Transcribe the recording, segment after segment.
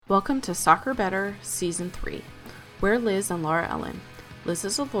Welcome to Soccer Better Season 3. We're Liz and Laura Ellen. Liz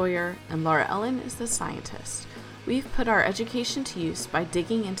is a lawyer and Laura Ellen is the scientist. We've put our education to use by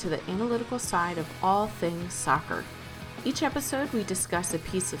digging into the analytical side of all things soccer. Each episode we discuss a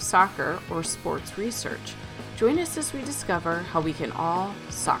piece of soccer or sports research. Join us as we discover how we can all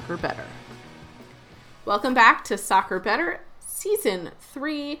soccer better. Welcome back to Soccer Better Season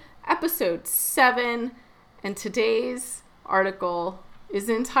 3, Episode 7, and today's article is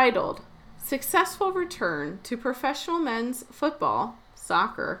entitled Successful Return to Professional Men's Football,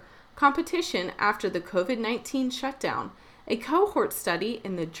 Soccer, Competition After the COVID-19 Shutdown, a cohort study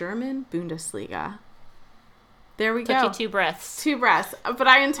in the German Bundesliga. There we go. Took you two breaths. But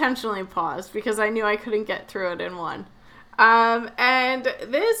I intentionally paused because I knew I couldn't get through it in one. And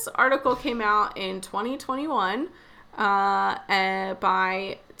this article came out in 2021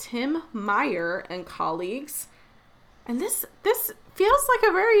 by Tim Meyer and colleagues. And this feels like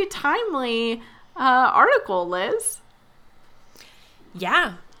a very timely article, Liz.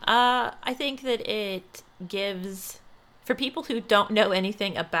 Yeah. I think that it gives, for people who don't know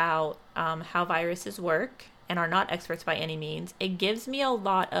anything about how viruses work and are not experts by any means, it gives me a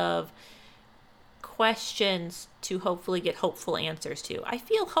lot of questions to hopefully get hopeful answers to. I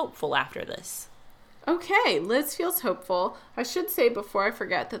feel hopeful after this. Okay, Liz feels hopeful. I should say before I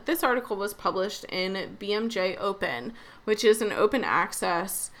forget that this article was published in BMJ Open, which is an open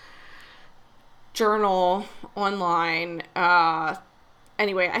access journal online.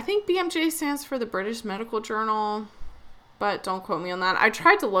 Anyway, I think BMJ stands for the British Medical Journal, but don't quote me on that. I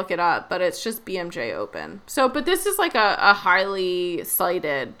tried to look it up, but it's just BMJ Open. But this is like a highly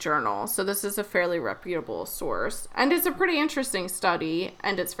cited journal, so this is a fairly reputable source. And it's a pretty interesting study,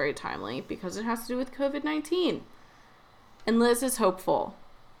 and it's very timely because it has to do with COVID-19. And Liz is hopeful.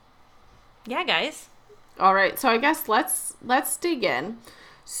 Yeah, guys. All right, so I guess let's dig in.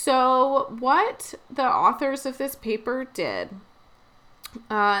 So what the authors of this paper did,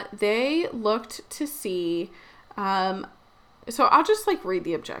 they looked to see... So I'll just read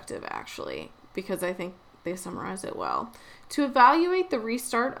the objective actually, because I think they summarize it well. To evaluate the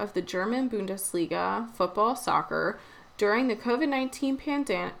restart of the German Bundesliga football soccer during the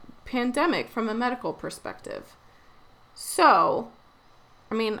COVID-19 pandemic from a medical perspective. So,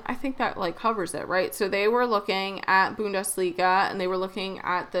 I think that covers it, right? So they were looking at Bundesliga and they were looking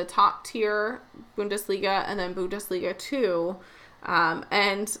at the top tier Bundesliga and then Bundesliga 2.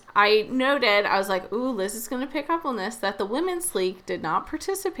 And I noted, I was like, ooh, Liz is going to pick up on this, that the women's league did not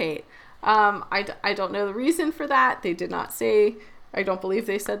participate. I don't know the reason for that. They did not say, I don't believe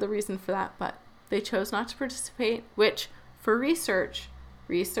they said the reason for that, but they chose not to participate, which for research,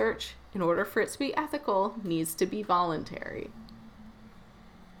 in order for it to be ethical, needs to be voluntary.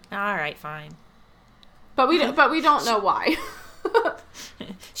 All right, fine. But we don't know why.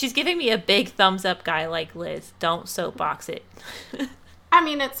 She's giving me a big thumbs up guy like Liz. Don't soapbox it.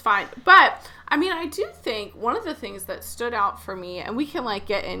 It's fine. But, I do think one of the things that stood out for me, and we can,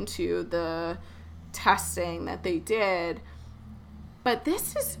 get into the testing that they did, but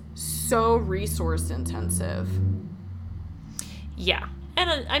this is so resource intensive. Yeah.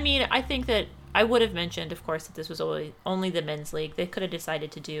 And, I think that I would have mentioned, of course, that this was only the men's league. They could have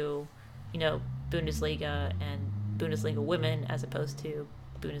decided to do, Bundesliga and Bundesliga women as opposed to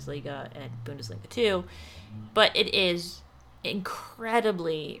Bundesliga and Bundesliga 2, but it is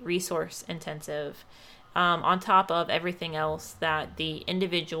incredibly resource intensive on top of everything else that the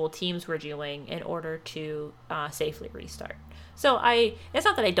individual teams were doing in order to safely restart. So it's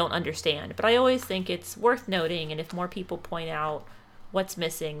not that I don't understand, but I always think it's worth noting, and if more people point out what's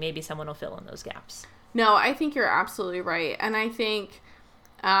missing, maybe someone will fill in those gaps. No, I think you're absolutely right. And I think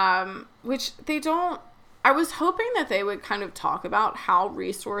which they don't. I was hoping that they would kind of talk about how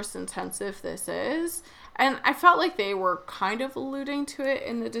resource intensive this is. And I felt like they were kind of alluding to it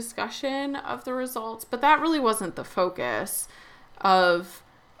in the discussion of the results, but that really wasn't the focus of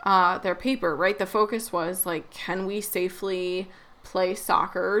their paper, right? The focus was can we safely play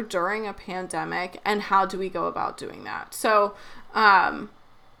soccer during a pandemic, and how do we go about doing that? So,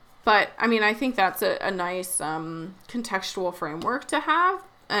 but I think that's a nice contextual framework to have.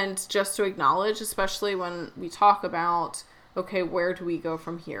 And just to acknowledge, especially when we talk about, okay, where do we go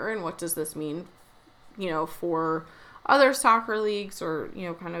from here? And what does this mean, for other soccer leagues or,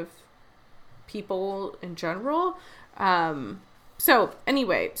 kind of people in general. So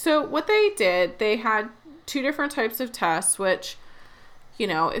anyway, so what they did, they had two different types of tests, which,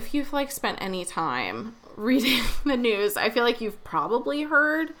 if you've spent any time reading the news, I feel like you've probably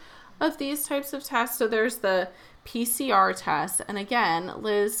heard of these types of tests. So there's the PCR test. And again,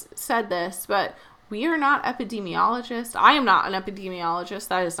 Liz said this, but we are not epidemiologists. I am not an epidemiologist.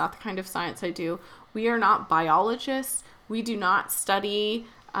 That is not the kind of science I do. We are not biologists. We do not study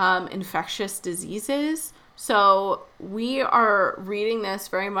infectious diseases. So we are reading this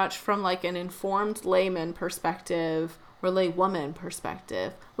very much from like an informed layman perspective, or laywoman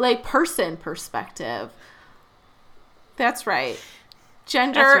perspective, layperson perspective. That's right.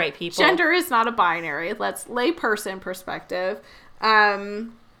 Gender. That's right, people. Gender is not a binary. Let's layperson perspective. Yeah,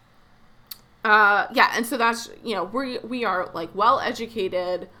 and so that's, you know, we are like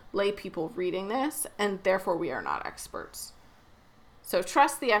well-educated lay people reading this, and therefore we are not experts. So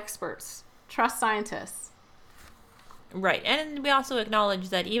trust the experts. Trust scientists. Right. And we also acknowledge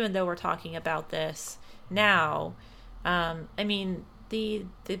that even though we're talking about this now, I mean, the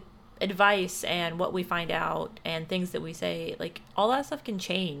advice and what we find out and things that we say, like, all that stuff can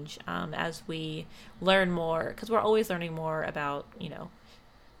change as we learn more, because we're always learning more about, you know,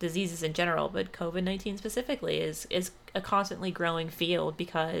 diseases in general, but COVID-19 specifically is a constantly growing field,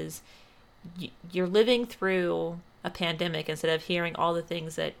 because you're living through a pandemic instead of hearing all the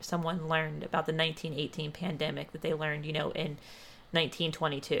things that someone learned about the 1918 pandemic that they learned, you know, in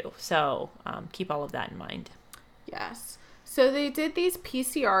 1922. So keep all of that in mind. Yes. So they did these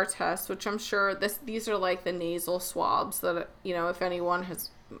PCR tests, which I'm sure these are like the nasal swabs that, you know, if anyone has,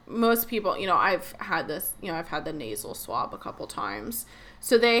 most people, you know, I've had the nasal swab a couple times.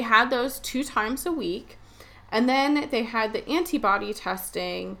 So they had those 2 times a week, and then they had the antibody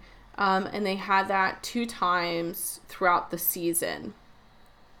testing, and they had that 2 times throughout the season.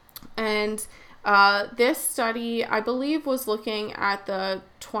 And this study, I believe, was looking at the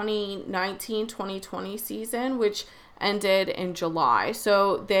 2019-2020 season, which ended in July.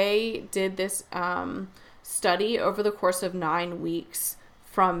 So they did this study over the course of 9 weeks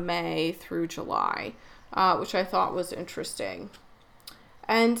from May through July, which I thought was interesting.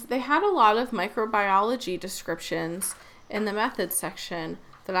 And they had a lot of microbiology descriptions in the methods section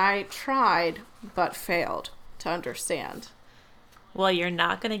that I tried but failed to understand. Well, you're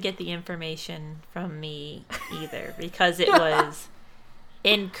not going to get the information from me either, because it was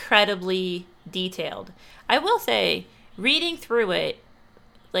incredibly detailed. I will say, reading through it,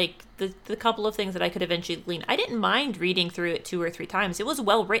 like the couple of things that I could eventually glean, I didn't mind reading through it 2 or 3 times. It was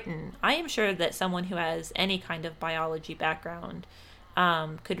well written. I am sure that someone who has any kind of biology background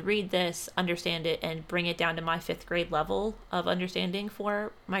could read this, understand it, and bring it down to my 5th grade level of understanding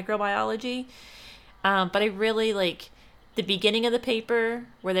for microbiology. But I really like the beginning of the paper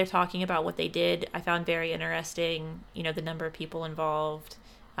where they're talking about what they did. I found very interesting, you know, the number of people involved,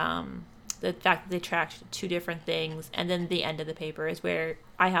 the fact that they tracked 2 different things. And then the end of the paper is where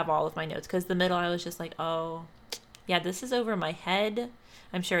I have all of my notes, because the middle I was just like, oh, yeah, this is over my head.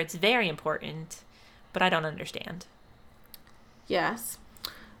 I'm sure it's very important, but I don't understand. Yes.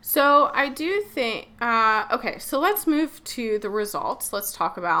 So I do think, okay, so let's move to the results. Let's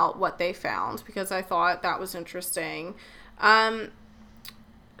talk about what they found, because I thought that was interesting. So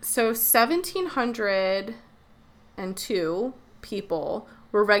 1,702 people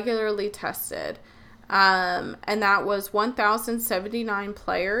were regularly tested. And that was 1,079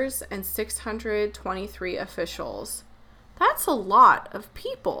 players and 623 officials. That's a lot of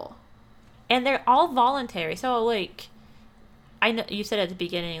people. And they're all voluntary. So, like, I know you said at the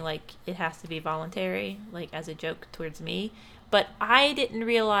beginning, like, it has to be voluntary, like, as a joke towards me. But I didn't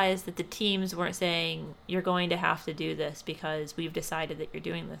realize that the teams weren't saying, you're going to have to do this because we've decided that you're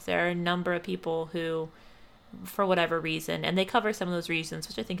doing this. There are a number of people who, for whatever reason, and they cover some of those reasons,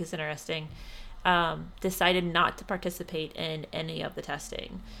 which I think is interesting, decided not to participate in any of the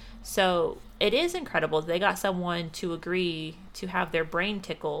testing. So it is incredible that they got someone to agree to have their brain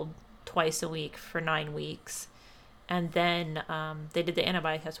tickled twice a week for 9 weeks. And then they did the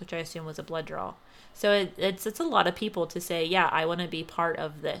antibody test, which I assume was a blood draw. So it's a lot of people to say, yeah, I want to be part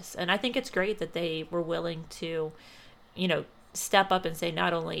of this. And I think it's great that they were willing to, you know, step up and say,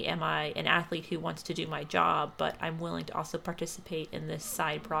 not only am I an athlete who wants to do my job, but I'm willing to also participate in this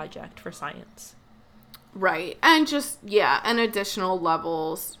side project for science. Right. And just, yeah, and additional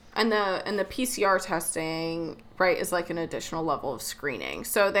levels. And the PCR testing, right, is like an additional level of screening.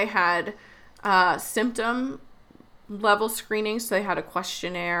 So they had symptom level screening. So they had a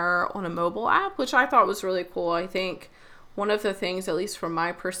questionnaire on a mobile app, which I thought was really cool. I think one of the things, at least from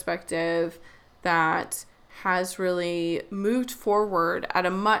my perspective, that has really moved forward at a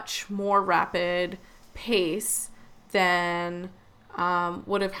much more rapid pace than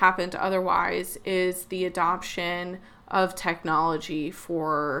would have happened otherwise is the adoption of technology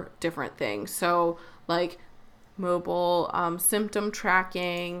for different things. So like mobile symptom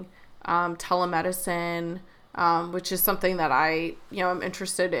tracking, telemedicine, which is something that I'm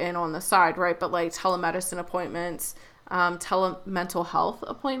interested in on the side, right? But like telemedicine appointments, mental health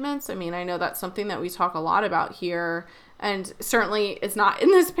appointments. I mean, I know that's something that we talk a lot about here, and certainly it's not in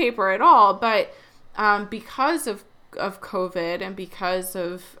this paper at all, but because of COVID and because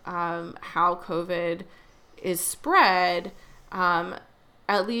of how COVID is spread,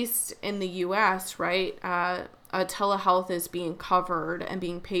 at least in the US, right, telehealth is being covered and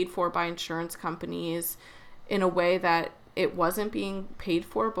being paid for by insurance companies in a way that it wasn't being paid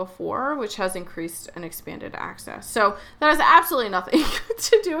for before, which has increased and expanded access. So that has absolutely nothing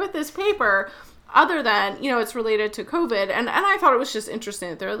to do with this paper other than, it's related to COVID. And I thought it was just interesting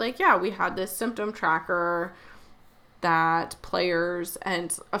that they're like, yeah, we had this symptom tracker that players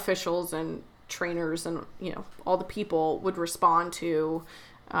and officials and trainers and, all the people would respond to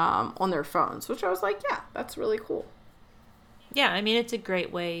on their phones, which I was like, yeah, that's really cool. Yeah, I mean, it's a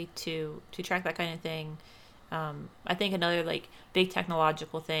great way to track that kind of thing. I think another big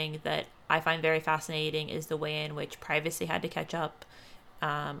technological thing that I find very fascinating is the way in which privacy had to catch up.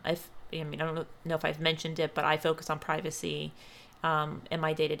 I don't know if I've mentioned it, but I focus on privacy in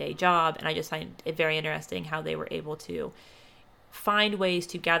my day-to-day job, and I just find it very interesting how they were able to find ways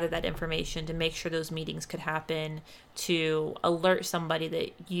to gather that information to make sure those meetings could happen, to alert somebody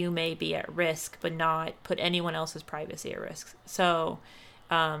that you may be at risk, but not put anyone else's privacy at risk. So,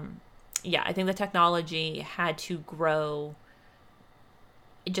 I think the technology had to grow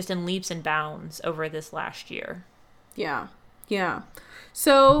just in leaps and bounds over this last year. Yeah.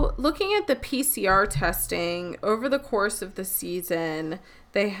 So looking at the PCR testing over the course of the season,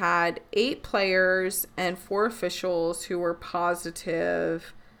 they had 8 players and 4 officials who were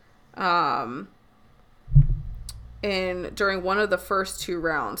positive during one of the first 2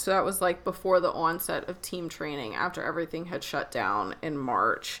 rounds. So that was before the onset of team training, after everything had shut down in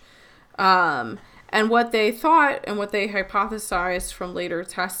March. And what they thought and what they hypothesized from later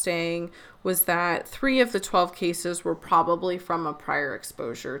testing was that 3 of the 12 cases were probably from a prior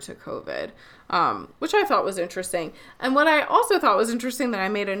exposure to COVID, which I thought was interesting. And what I also thought was interesting that I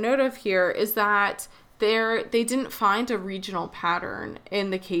made a note of here is that they didn't find a regional pattern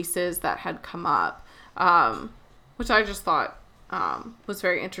in the cases that had come up, which I just thought was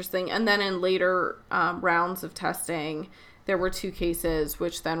very interesting. And then in later rounds of testing, there were 2 cases,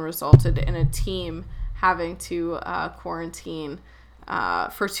 which then resulted in a team having to quarantine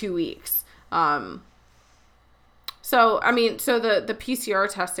for 2 weeks. So the PCR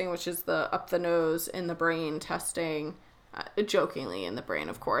testing, which is the up the nose in the brain testing, jokingly in the brain,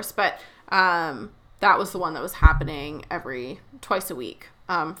 of course, but that was the one that was happening twice a week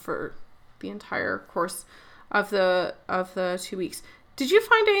for the entire course of the 2 weeks. Did you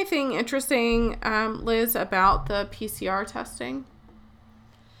find anything interesting, Liz, about the PCR testing?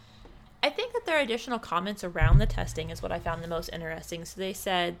 I think that their additional comments around the testing is what I found the most interesting. So they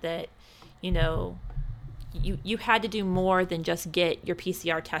said that, you had to do more than just get your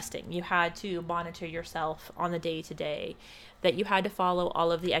PCR testing. You had to monitor yourself on the day-to-day, that you had to follow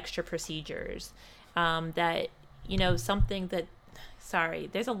all of the extra procedures, that, something that, sorry,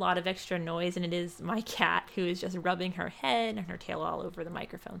 there's a lot of extra noise, and it is my cat who is just rubbing her head and her tail all over the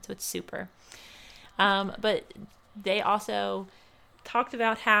microphone, so it's super. But they also talked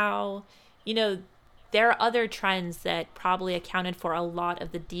about how, there are other trends that probably accounted for a lot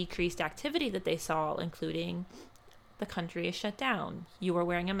of the decreased activity that they saw, including the country is shut down. You were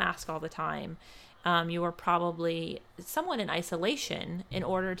wearing a mask all the time. You were probably somewhat in isolation in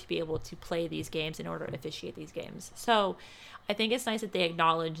order to be able to play these games, in order to officiate these games. So I think it's nice that they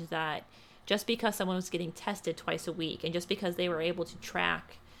acknowledge that just because someone was getting tested twice a week and just because they were able to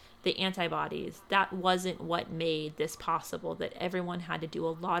track the antibodies, that wasn't what made this possible, that everyone had to do a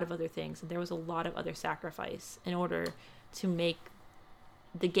lot of other things, and there was a lot of other sacrifice in order to make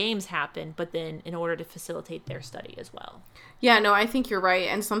the games happen, but then in order to facilitate their study as well. Yeah, no, I think you're right.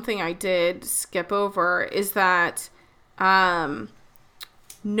 And something I did skip over is that no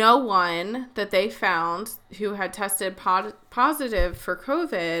one that they found who had tested positive for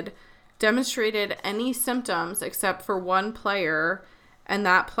COVID demonstrated any symptoms except for one player, and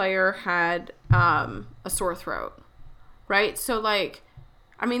that player had a sore throat, right? So,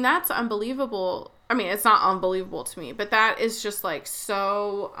 that's unbelievable. I mean, it's not unbelievable to me, but that is just,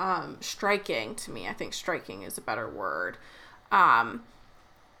 so striking to me. I think striking is a better word.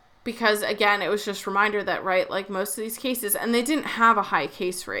 Because, again, it was just a reminder that, right, most of these cases, and they didn't have a high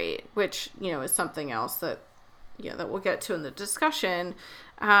case rate, which, is something else that we'll get to in the discussion.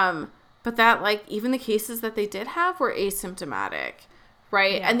 But that, even the cases that they did have were asymptomatic.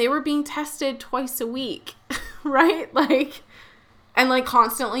 Right. Yeah. And they were being tested twice a week. Right. and like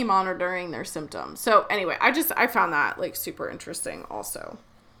constantly monitoring their symptoms. So anyway, I found that like super interesting also.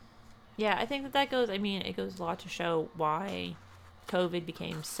 Yeah, I think that goes, I mean, it goes a lot to show why COVID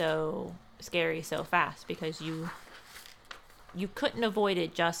became so scary so fast, because you couldn't avoid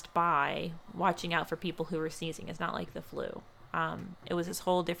it just by watching out for people who were sneezing. It's not like the flu. It was this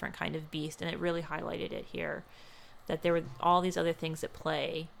whole different kind of beast, and it really highlighted it here, that there were all these other things at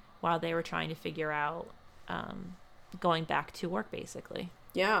play while they were trying to figure out going back to work, basically.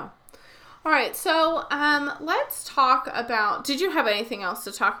 Yeah. All right, so let's talk about, did you have anything else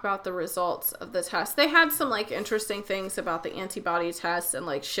to talk about the results of the test? They had some like interesting things about the antibody test and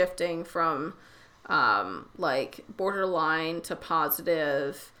like shifting from like borderline to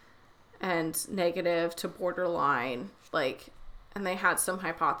positive and negative to borderline, like, and they had some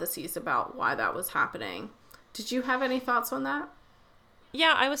hypotheses about why that was happening. Did you have any thoughts on that?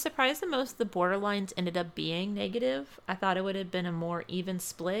 Yeah, I was surprised that most of the borderlines ended up being negative. I thought it would have been a more even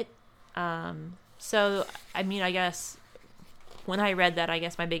split. So, I mean, I guess when I read that, I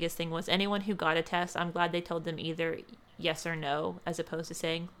guess my biggest thing was anyone who got a test, I'm glad they told them either yes or no, as opposed to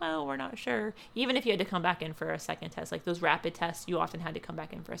saying, well, we're not sure. Even if you had to come back in for a second test, like those rapid tests, you often had to come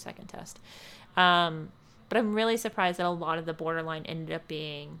back in for a second test. But I'm really surprised that a lot of the borderline ended up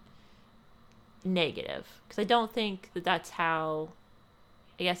being negative, because I don't think that that's how,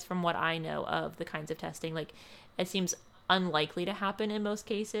 I guess from what I know of the kinds of testing, like it seems unlikely to happen in most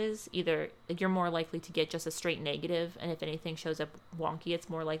cases. Either you're more likely to get just a straight negative, and if anything shows up wonky, it's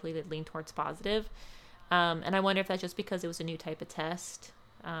more likely to lean towards positive. And I wonder if that's just because it was a new type of test.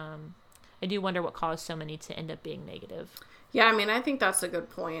 I do wonder what caused so many to end up being negative. Yeah, I mean, I think that's a good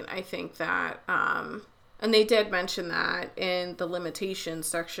point. I think that, and they did mention that in the limitations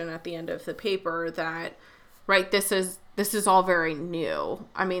section at the end of the paper that, right, this is all very new.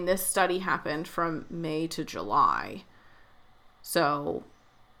 I mean, this study happened from May to July. So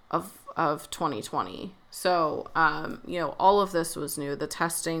of 2020. So, all of this was new. The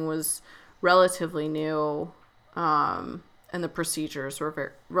testing was relatively new, and the procedures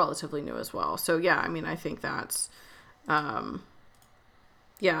were relatively new as well. So, yeah, I mean, I think that's, I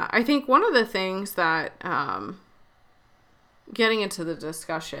think one of the things that, getting into the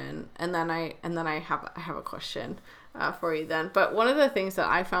discussion, and then I have a question for you then. But one of the things that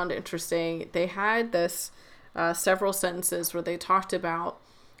I found interesting, they had this several sentences where they talked about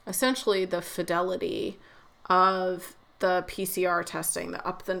essentially the fidelity of the PCR testing,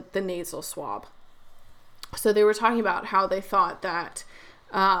 the nasal swab. So they were talking about how they thought that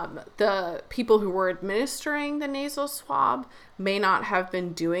the people who were administering the nasal swab may not have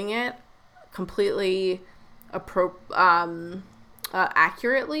been doing it completely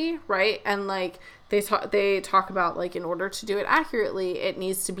accurately, right? And like they talk about, like, in order to do it accurately, it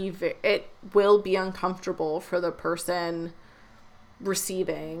needs to be it will be uncomfortable for the person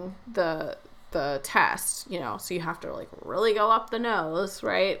receiving the test, so you have to like really go up the nose,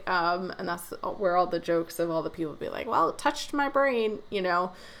 right? And that's where all the jokes of all the people be like, well, it touched my brain,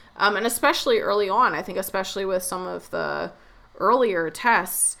 and especially early on, I think especially with some of the earlier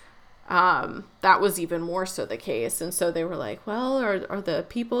tests, that was even more so the case. And so they were like, well, are the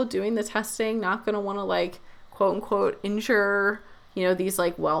people doing the testing not going to want to, like, quote unquote, injure, these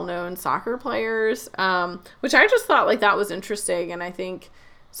like well-known soccer players? Which I just thought like that was interesting. And I think,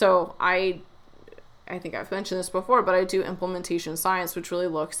 so I think I've mentioned this before, but I do implementation science, which really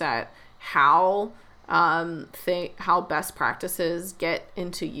looks at how best practices get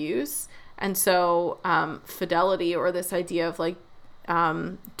into use. And so, fidelity, or this idea of like,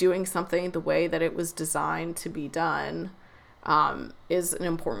 doing something the way that it was designed to be done, is an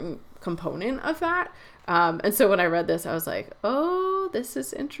important component of that. And so when I read this, I was like, oh, this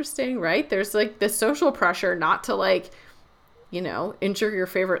is interesting, right? There's like this social pressure not to like, injure your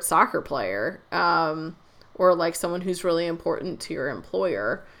favorite soccer player, or like someone who's really important to your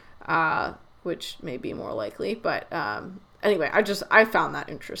employer, which may be more likely. But anyway, I found that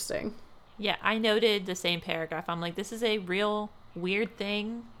interesting. Yeah, I noted the same paragraph. I'm like, this is a real weird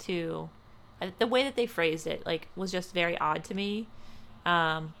thing to, the way that they phrased it, like, was just very odd to me.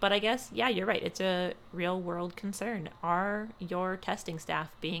 But I guess, yeah, you're right. It's a real world concern. Are your testing staff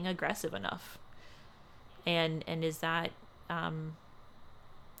being aggressive enough? And is that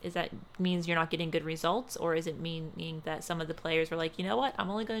means you're not getting good results, or is it meaning that some of the players were like, you know what, I'm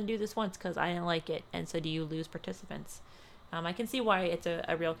only going to do this once because I didn't like it, and so do you lose participants? I can see why it's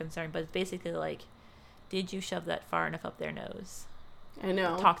a real concern, but it's basically like, did you shove that far enough up their nose? I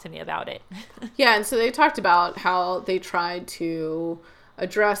know. Talk to me about it. Yeah, and so they talked about how they tried to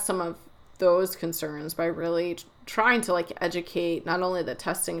address some of those concerns by really trying to like educate not only the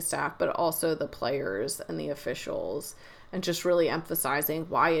testing staff, but also the players and the officials and just really emphasizing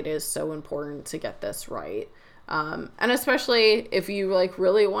why it is so important to get this right. And especially if you like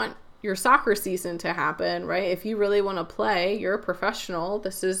really want your soccer season to happen, right? If you really want to play, you're a professional.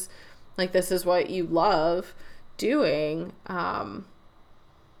 This is what you love doing.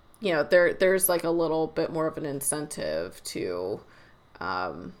 There's like a little bit more of an incentive to,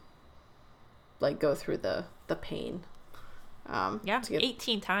 like go through the pain. Yeah,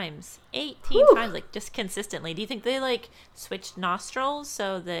 18 times. 18 Whew. times, like, just consistently. Do you think they, like, switched nostrils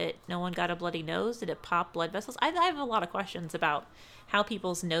so that no one got a bloody nose? Did it pop blood vessels? I have a lot of questions about how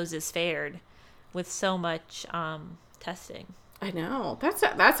people's noses fared with so much testing. I know.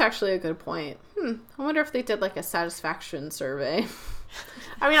 That's actually a good point. I wonder if they did, like, a satisfaction survey.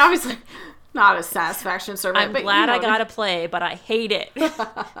 I mean, obviously, not a satisfaction survey. I'm glad I got to play, but I hate it.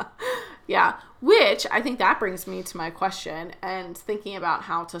 Yeah, which I think that brings me to my question and thinking about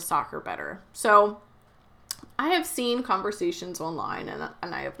how to soccer better. So I have seen conversations online, and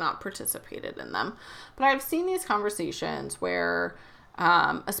I have not participated in them, but I've seen these conversations where,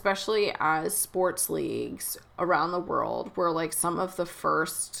 especially as sports leagues around the world, were like some of the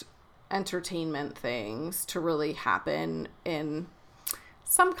first entertainment things to really happen in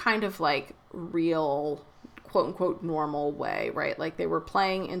some kind of like real quote unquote normal way, right? Like they were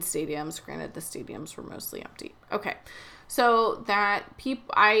playing in stadiums. Granted, the stadiums were mostly empty. Okay. So that people,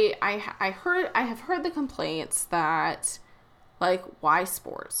 I have heard the complaints that like, why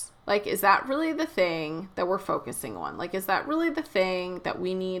sports? Like, is that really the thing that we're focusing on? Like, is that really the thing that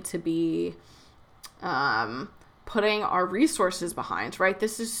we need to be, putting our resources behind, right?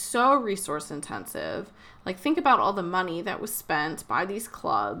 This is so resource intensive. Like, think about all the money that was spent by these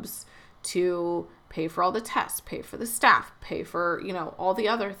clubs to pay for all the tests, pay for the staff, pay for, all the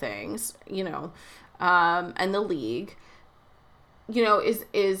other things, and the league,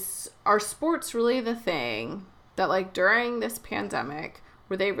 is our sports really the thing that, like, during this pandemic,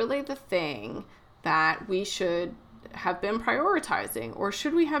 were they really the thing that we should have been prioritizing, or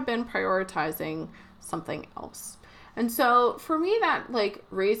should we have been prioritizing something else? And so for me, that like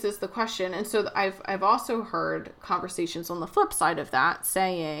raises the question. And so I've also heard conversations on the flip side of that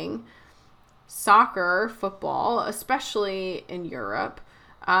saying soccer, football, especially in Europe,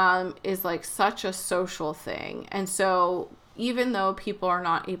 is like such a social thing. And so even though people are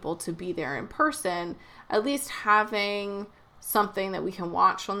not able to be there in person, at least having something that we can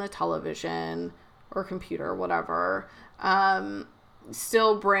watch on the television or computer, whatever,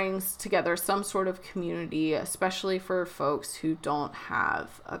 still brings together some sort of community, especially for folks who don't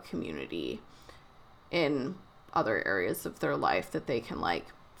have a community in other areas of their life that they can like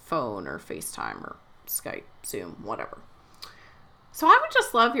phone or FaceTime or Skype, Zoom, whatever. So I would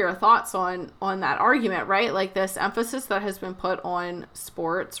just love your thoughts on that argument, right? Like this emphasis that has been put on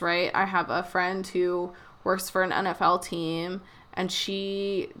sports, right? I have a friend who works for an NFL team, and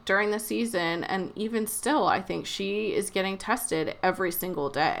she, during the season, and even still, I think she is getting tested every single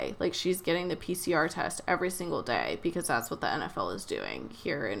day. Like she's getting the PCR test every single day because that's what the NFL is doing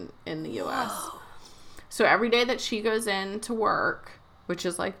here in the US. Whoa. So every day that she goes in to work, which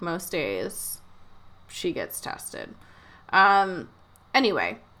is like most days, she gets tested.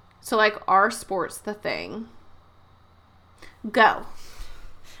 Anyway, so like, are sports the thing? Go.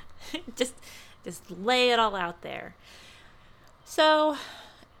 Just lay it all out there. So,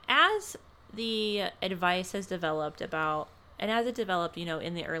 as the advice has developed about, and as it developed,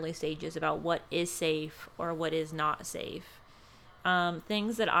 in the early stages about what is safe or what is not safe,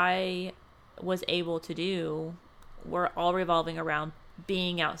 things that I was able to do were all revolving around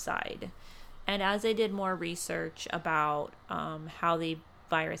being outside. And as I did more research about how the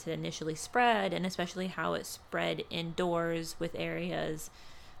virus had initially spread, and especially how it spread indoors with areas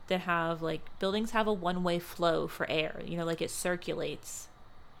that have, like, buildings have a one-way flow for air, like it circulates,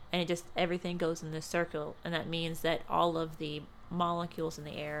 and it just, everything goes in this circle, and that means that all of the molecules in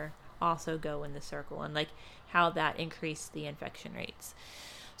the air also go in the circle, and like how that increased the infection rates.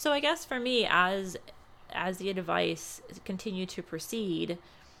 So I guess for me, as the advice continued to proceed,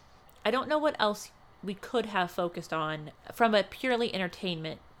 I don't know what else we could have focused on from a purely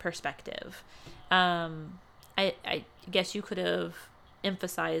entertainment perspective. I guess you could have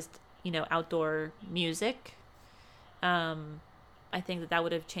emphasized, outdoor music. I think that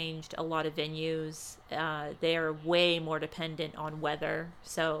would have changed a lot of venues. They are way more dependent on weather.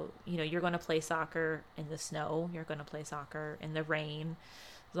 So, you're going to play soccer in the snow. You're going to play soccer in the rain.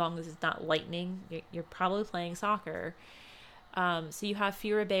 As long as it's not lightning, you're probably playing soccer. So you have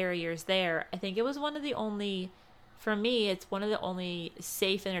fewer barriers there. I think it was one of the only, for me, it's one of the only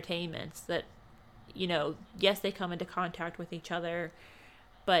safe entertainments that, yes, they come into contact with each other,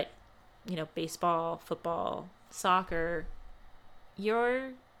 but, baseball, football, soccer,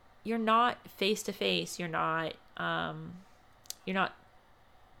 you're not face to face. You're not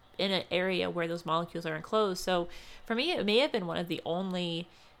in an area where those molecules are enclosed. So for me, it may have been one of the only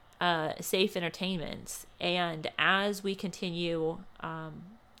safe entertainments. And as we continue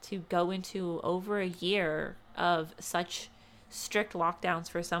to go into over a year of such strict lockdowns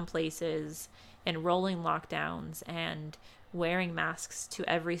for some places and rolling lockdowns and wearing masks to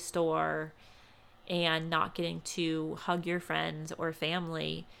every store and not getting to hug your friends or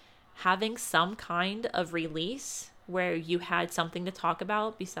family, having some kind of release where you had something to talk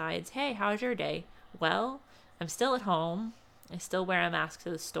about besides, hey, how's your day? Well, I'm still at home. I still wear a mask to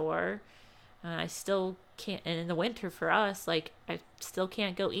the store. I still can't, and in the winter for us, like, I still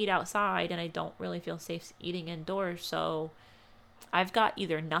can't go eat outside, and I don't really feel safe eating indoors. So I've got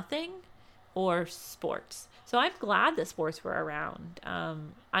either nothing or sports. So I'm glad that sports were around.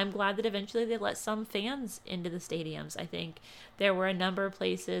 I'm glad that eventually they let some fans into the stadiums. I think there were a number of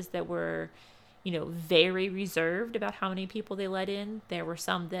places that were, very reserved about how many people they let in. There were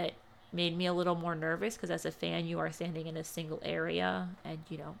some that made me a little more nervous because as a fan, you are standing in a single area and,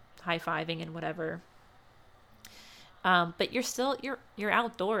 high-fiving and whatever. But you're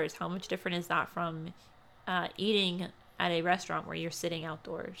outdoors. How much different is that from eating at a restaurant where you're sitting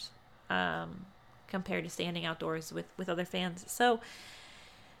outdoors compared to standing outdoors with other fans? So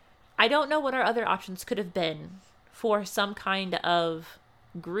I don't know what our other options could have been for some kind of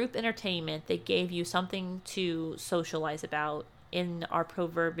group entertainment that gave you something to socialize about in our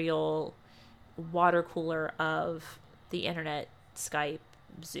proverbial water cooler of the internet, Skype,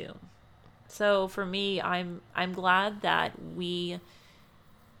 Zoom. So for me, I'm glad that we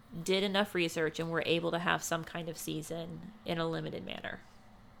did enough research and were able to have some kind of season in a limited manner.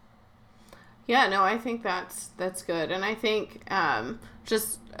 Yeah, no, I think that's good. And I think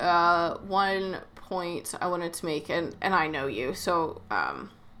just one point I wanted to make, and I know you, so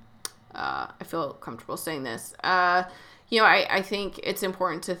I feel comfortable saying this. I think it's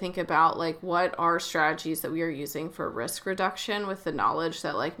important to think about, like, what are strategies that we are using for risk reduction with the knowledge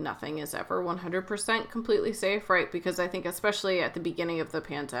that, like, nothing is ever 100% completely safe, right? Because I think especially at the beginning of the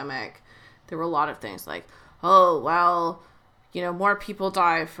pandemic, there were a lot of things like, oh, well, more people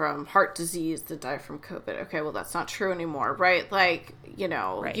die from heart disease than die from COVID. Okay, well, that's not true anymore, right? Like,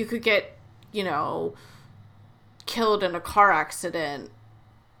 Right. You could get, killed in a car accident.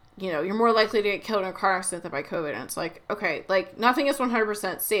 You're more likely to get killed in a car accident than by COVID. And it's like, okay, like, nothing is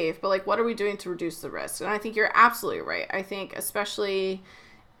 100% safe, but, like, what are we doing to reduce the risk? And I think you're absolutely right. I think especially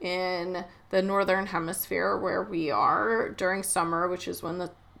in the Northern Hemisphere where we are during summer, which is when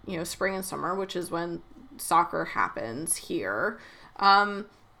the, spring and summer, which is when soccer happens here, the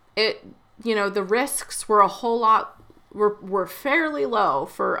risks were a whole lot, were fairly low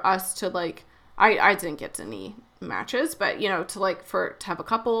for us to, like, I didn't get to any matches, but to have a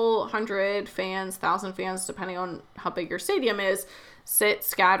couple hundred fans, 1,000 fans, depending on how big your stadium is, sit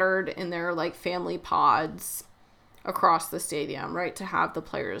scattered in their, like, family pods across the stadium, right, to have the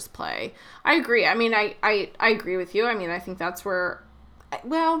players play. I agree. I mean, I agree with you. I mean, I think that's where,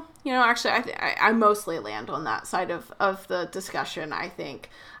 well, actually, I mostly land on that side of the discussion. I think,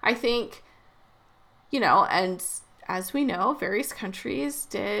 and as we know, various countries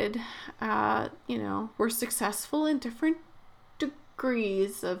were successful in different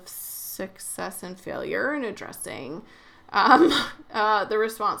degrees of success and failure in addressing the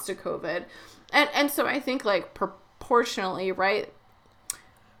response to COVID. And so I think, like, proportionally, right,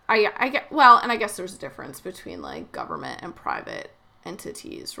 I guess there's a difference between, like, government and private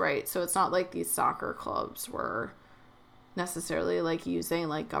entities, right? So it's not like these soccer clubs were necessarily, like, using,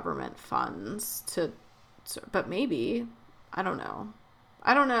 like, government funds but maybe, I don't know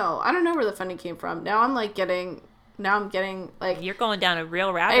where the funding came from. Now I'm getting like, you're going down a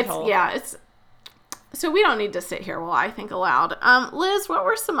real rabbit hole. So we don't need to sit here while I think aloud. Liz, what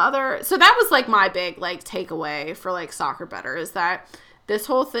were some other, so that was, like, my big, like, takeaway for, like, Soccer Better, is that this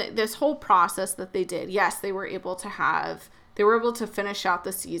whole process that they did, yes, they were able to finish out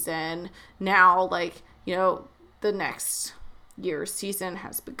the season. Now, like, the next year's season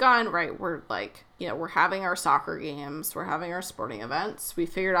has begun, right? We're, like, we're having our soccer games, we're having our sporting events. We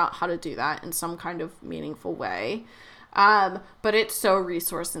figured out how to do that in some kind of meaningful way. But it's so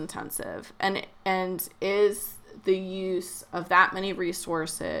resource intensive, and is the use of that many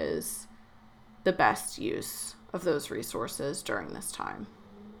resources the best use of those resources during this time?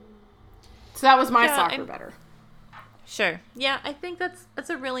 So that was my Soccer Better. Sure. Yeah, I think that's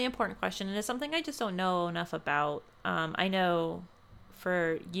a really important question, and it's something I just don't know enough about. I know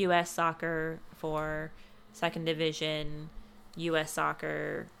for U.S. soccer, for second division, U.S.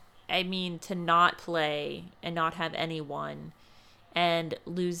 soccer, I mean, to not play and not have anyone and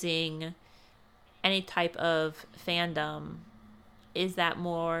losing any type of fandom, is that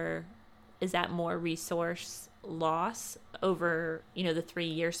more resource loss over, the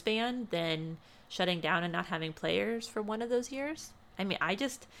 3-year span than shutting down and not having players for one of those years? I mean,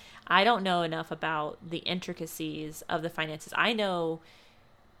 I don't know enough about the intricacies of the finances. I know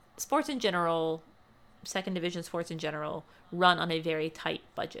sports in general, second division sports in general, run on a very tight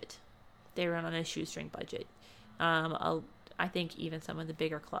budget. They run on a shoestring budget. I think even some of the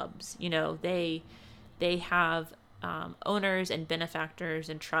bigger clubs, they have owners and benefactors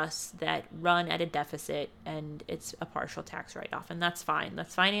and trusts that run at a deficit, and it's a partial tax write-off, and that's fine.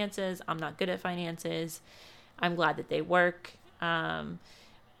 That's finances. I'm not good at finances. I'm glad that they work.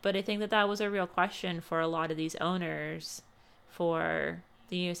 But I think that was a real question for a lot of these owners for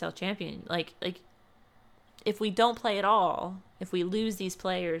the USL champion. Like if we don't play at all, if we lose these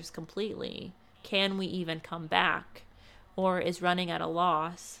players completely, can we even come back? Or is running at a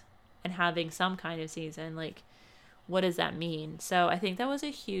loss and having some kind of season, what does that mean? So I think that was a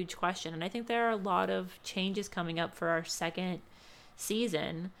huge question. And I think there are a lot of changes coming up for our second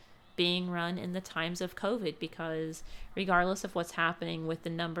season being run in the times of COVID, because regardless of what's happening with the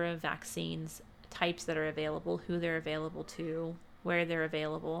number of vaccines types that are available, who they're available to, where they're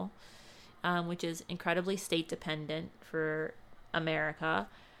available, which is incredibly state dependent for America,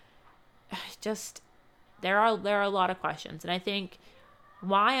 there are a lot of questions. And I think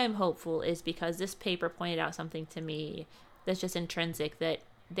why I'm hopeful is because this paper pointed out something to me that's just intrinsic, that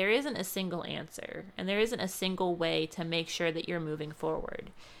there isn't a single answer and there isn't a single way to make sure that you're moving forward.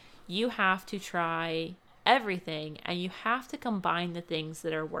 You have to try everything, and you have to combine the things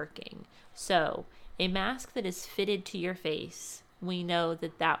that are working. So a mask that is fitted to your face, we know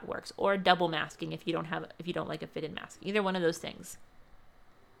that works, or double masking if you don't like a fitted mask. Either one of those things,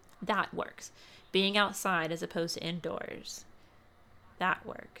 that works. Being outside as opposed to indoors, that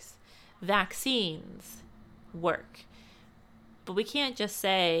works. Vaccines work. But we can't just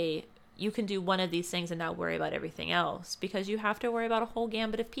say you can do one of these things and not worry about everything else, because you have to worry about a whole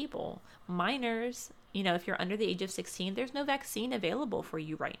gambit of people. Minors, if you're under the age of 16, there's no vaccine available for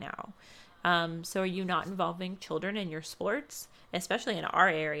you right now. So are you not involving children in your sports, especially in our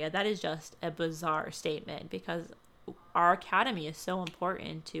area? That is just a bizarre statement, because our academy is so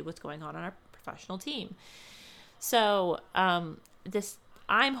important to what's going on our professional team. So I'm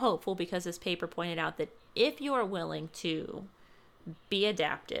hopeful, because this paper pointed out that if you are willing to be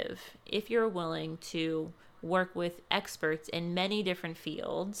adaptive, if you're willing to work with experts in many different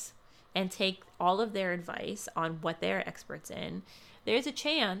fields and take all of their advice on what they're experts in, there's a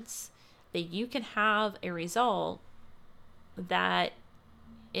chance that you can have a result that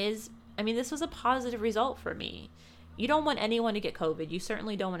is, this was a positive result for me. You don't want anyone to get COVID. You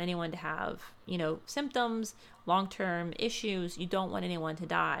certainly don't want anyone to have, symptoms, long-term issues. You don't want anyone to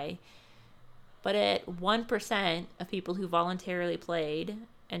die. But at 1% of people who voluntarily played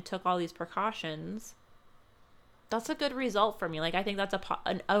and took all these precautions, that's a good result for me. I think that's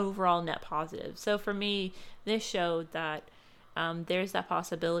an overall net positive. So for me, this showed that there's that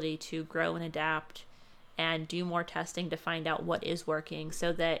possibility to grow and adapt and do more testing to find out what is working,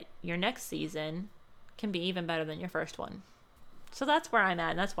 so that your next season can be even better than your first one. So that's where I'm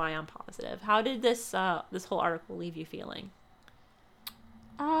at, and that's why I'm positive. How did this whole article leave you feeling?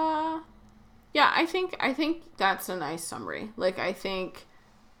 Yeah, I think that's a nice summary. I think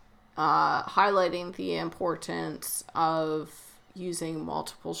highlighting the importance of using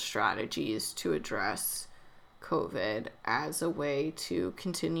multiple strategies to address COVID as a way to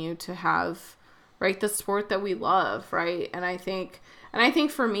continue to have, right, the sport that we love, right? And I think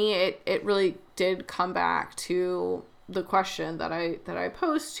for me, it really did come back to the question that I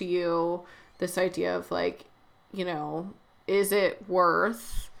posed to you, this idea of is it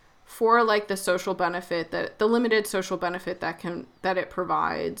worth, for the social benefit, that the limited social benefit that it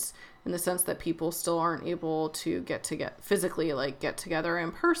provides, in the sense that people still aren't able to physically get together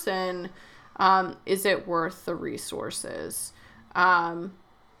in person, is it worth the resources? And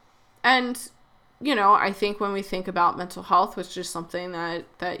I think when we think about mental health, which is something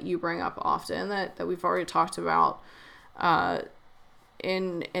that you bring up often, that we've already talked about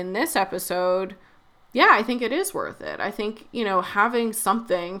in this episode, yeah, I think it is worth it. I think, having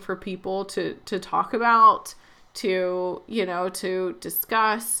something for people to talk about, to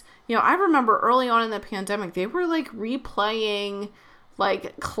discuss. I remember early on in the pandemic, they were replaying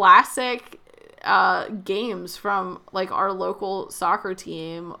classic games from our local soccer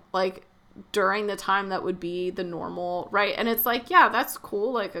team, during the time that would be the normal, right? And it's yeah, that's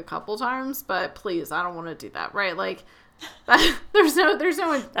cool, a couple times, but please, I don't want to do that, right? There's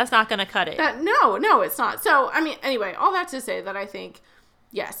no. That's not going to cut it. No, it's not. So, I mean, anyway, all that to say that I think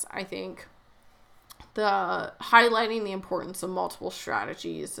the highlighting the importance of multiple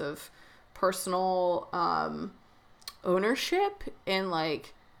strategies of personal ownership and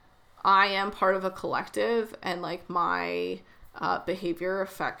like I am part of a collective and like my behavior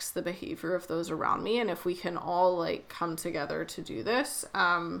affects the behavior of those around me, and if we can all like come together to do this,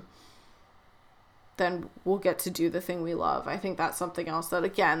 then we'll get to do the thing we love. I think that's something else that,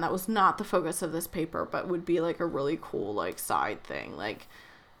 again, that was not the focus of this paper, but would be like a really cool like side thing. Like,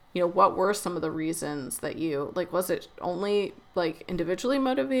 you know, what were some of the reasons that you like, was it only like individually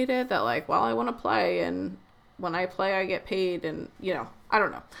motivated that like, well, I want to play and when I play I get paid, and you know, I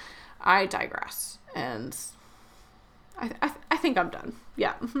don't know. I digress, and I think I'm done.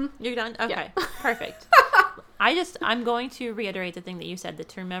 Yeah. You're done? Okay. Yeah. Perfect. I'm going to reiterate the thing that you said, that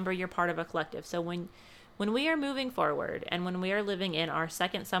to remember you're part of a collective. So when we are moving forward and when we are living in our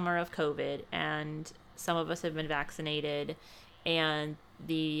second summer of COVID and some of us have been vaccinated and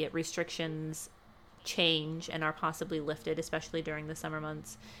the restrictions change and are possibly lifted, especially during the summer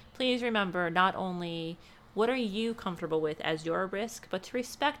months, please remember not only what are you comfortable with as your risk, but to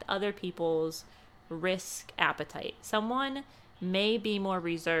respect other people's risk appetite. Someone may be more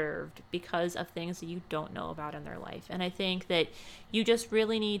reserved because of things that you don't know about in their life. And I think that you just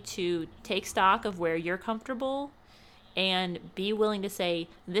really need to take stock of where you're comfortable and be willing to say,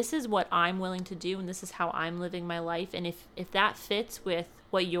 this is what I'm willing to do and this is how I'm living my life. And if that fits with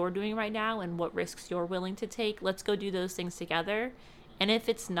what you're doing right now and what risks you're willing to take, let's go do those things together. And if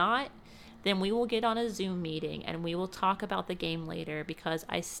it's not, then we will get on a Zoom meeting and we will talk about the game later, because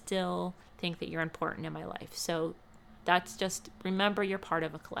I still think that you're important in my life. So that's just, remember you're part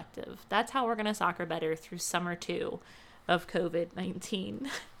of a collective. That's how we're going to soccer better through summer 2 of COVID-19.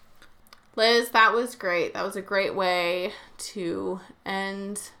 Liz, that was great. That was a great way to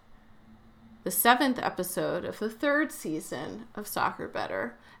end the 7th episode of the 3rd season of Soccer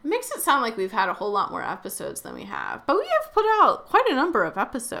Better. It makes it sound like we've had a whole lot more episodes than we have, but we have put out quite a number of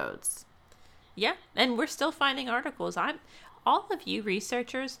episodes. Yeah, and we're still finding articles. All of you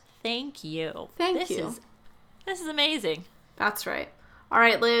researchers, thank you. Thank you. This is amazing. That's right. All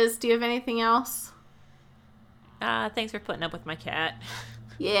right, Liz, do you have anything else? Thanks for putting up with my cat.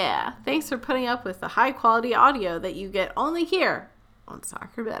 Yeah, thanks for putting up with the high-quality audio that you get only here on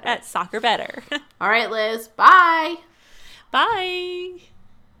Soccer Better. At Soccer Better. All right, Liz, bye. Bye.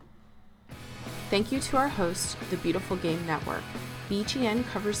 Thank you to our host, the Beautiful Game Network. BGN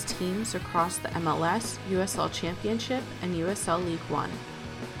covers teams across the MLS, USL Championship, and USL League One.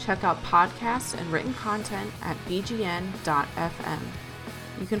 Check out podcasts and written content at bgn.fm.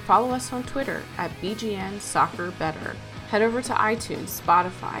 You can follow us on Twitter at BGN Soccer Better. Head over to iTunes,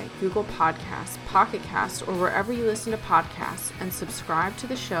 Spotify, Google Podcasts, Pocket Cast, or wherever you listen to podcasts and subscribe to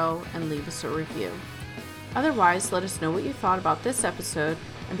the show and leave us a review. Otherwise, let us know what you thought about this episode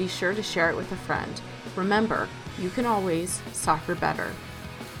and be sure to share it with a friend. Remember, you can always soccer better.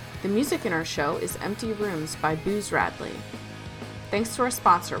 The music in our show is Empty Rooms by Booze Radley. Thanks to our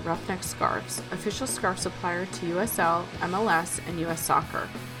sponsor, Roughneck Scarves, official scarf supplier to USL, MLS, and US Soccer.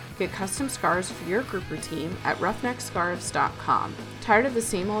 Get custom scarves for your group or team at roughneckscarves.com. Tired of the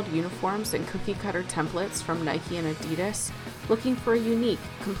same old uniforms and cookie-cutter templates from Nike and Adidas? Looking for a unique,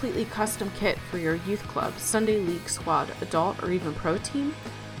 completely custom kit for your youth club, Sunday league squad, adult, or even pro team?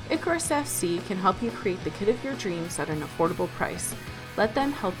 Icarus FC can help you create the kit of your dreams at an affordable price. Let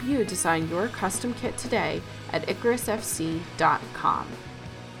them help you design your custom kit today at icarusfc.com.